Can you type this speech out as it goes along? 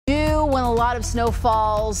lot of snow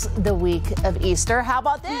falls the week of Easter. How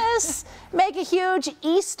about this? Make a huge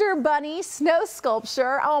Easter bunny snow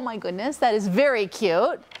sculpture. Oh my goodness, that is very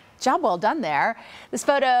cute. Job well done there. This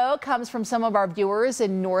photo comes from some of our viewers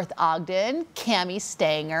in North Ogden, Cami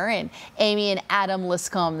Stanger and Amy and Adam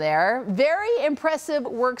Liscombe there. Very impressive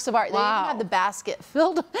works of art. Wow. They even have the basket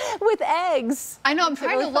filled with eggs. I know, I'm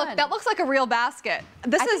trying to look. That looks like a real basket.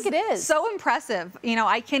 I think it is so impressive. You know,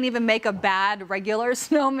 I can't even make a bad regular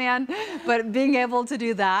snowman, but being able to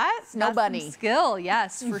do that, snow bunny skill,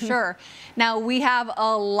 yes, for sure. Now we have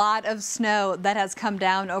a lot of snow that has come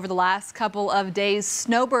down over the last couple of days.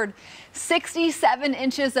 Snowbird, 67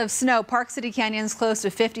 inches of snow. Park City Canyon's close to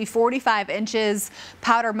 50, 45 inches.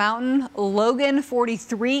 Powder Mountain, Logan,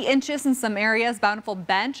 43 inches in some areas. Bountiful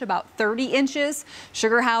Bench, about 30 inches.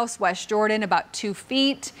 Sugar House, West Jordan, about 2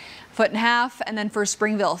 feet, foot and a half. And then for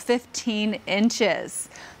Springville, 15 inches.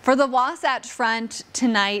 For the Wasatch Front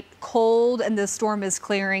tonight, cold and the storm is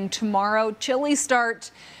clearing. Tomorrow, chilly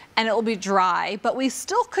start, and it will be dry, but we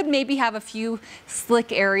still could maybe have a few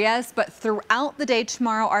slick areas. But throughout the day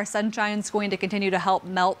tomorrow, our sunshine is going to continue to help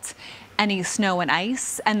melt any snow and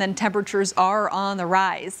ice, and then temperatures are on the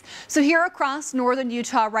rise. So here across northern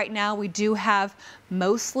Utah right now, we do have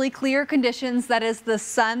mostly clear conditions. That is the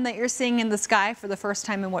sun that you're seeing in the sky for the first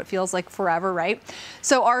time in what feels like forever, right?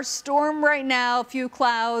 So our storm right now, a few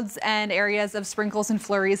clouds and areas of sprinkles and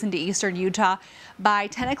flurries into eastern Utah. By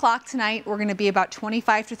 10 o'clock tonight, we're going to be about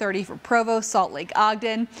 25 to 30 for Provo, Salt Lake,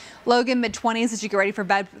 Ogden. Logan, mid-20s as you get ready for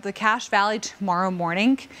bed. The Cache Valley tomorrow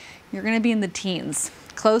morning, you're going to be in the teens.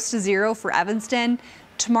 Close to 0 for Evanston.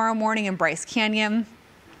 Tomorrow morning in Bryce Canyon,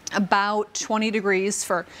 about 20 degrees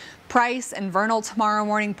for Price and Vernal tomorrow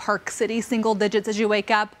morning. Park City, single digits as you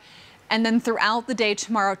wake up. And then throughout the day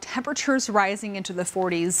tomorrow, temperatures rising into the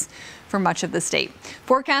 40s for much of the state.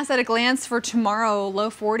 Forecast at a glance for tomorrow, low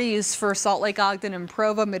 40s for Salt Lake, Ogden, and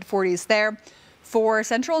Provo, mid 40s there. For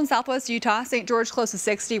central and southwest Utah, St. George close to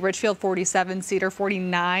 60, Richfield 47, Cedar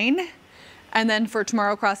 49. And then for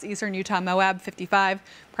tomorrow across eastern Utah, Moab 55,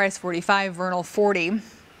 Price 45, Vernal 40.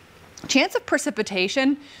 Chance of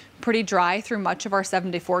precipitation, pretty dry through much of our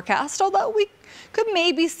 7-day forecast, although we could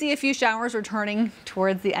maybe see a few showers returning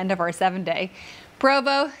towards the end of our 7-day.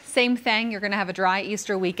 Provo, same thing. You're going to have a dry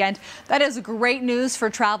Easter weekend. That is great news for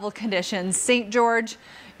travel conditions. St. George,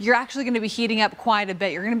 you're actually going to be heating up quite a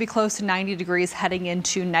bit. You're going to be close to 90 degrees heading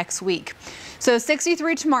into next week. So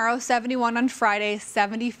 63 tomorrow, 71 on Friday,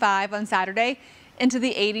 75 on Saturday, into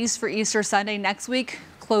the 80s for Easter Sunday next week.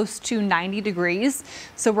 Close to 90 degrees.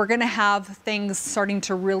 So we're going to have things starting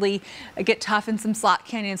to really get tough in some slot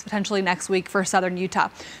canyons potentially next week for southern Utah.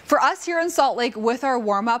 For us here in Salt Lake with our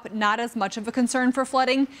warm up, not as much of a concern for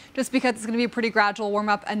flooding just because it's going to be a pretty gradual warm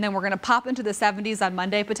up, and then we're going to pop into the 70s on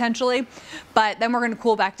Monday potentially, but then we're going to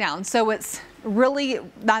cool back down. So it's really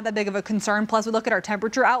not that big of a concern. Plus we look at our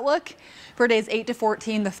temperature outlook for days 8 to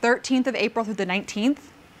 14, the 13th of April through the 19th.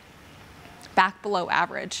 Back below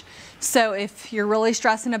average. So if you're really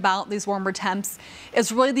stressing about these warmer temps,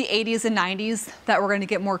 it's really the 80s and 90s that we're going to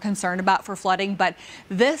get more concerned about for flooding, but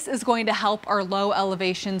this is going to help our low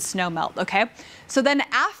elevation snow melt, okay? So then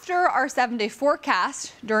after our 7-day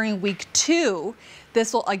forecast during week 2,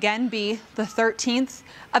 this will again be the 13th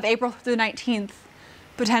of April through the 19th,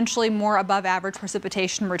 potentially more above average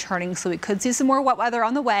precipitation returning, so we could see some more wet weather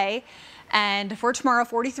on the way. And for tomorrow,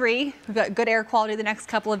 43, we've got good air quality the next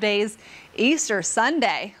couple of days. Easter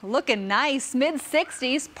Sunday, looking nice, mid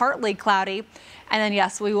 60s, partly cloudy. And then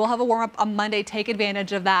yes, we will have a warm up on Monday, take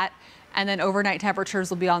advantage of that. And then overnight temperatures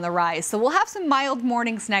will be on the rise. So we'll have some mild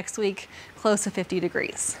mornings next week, close to 50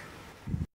 degrees.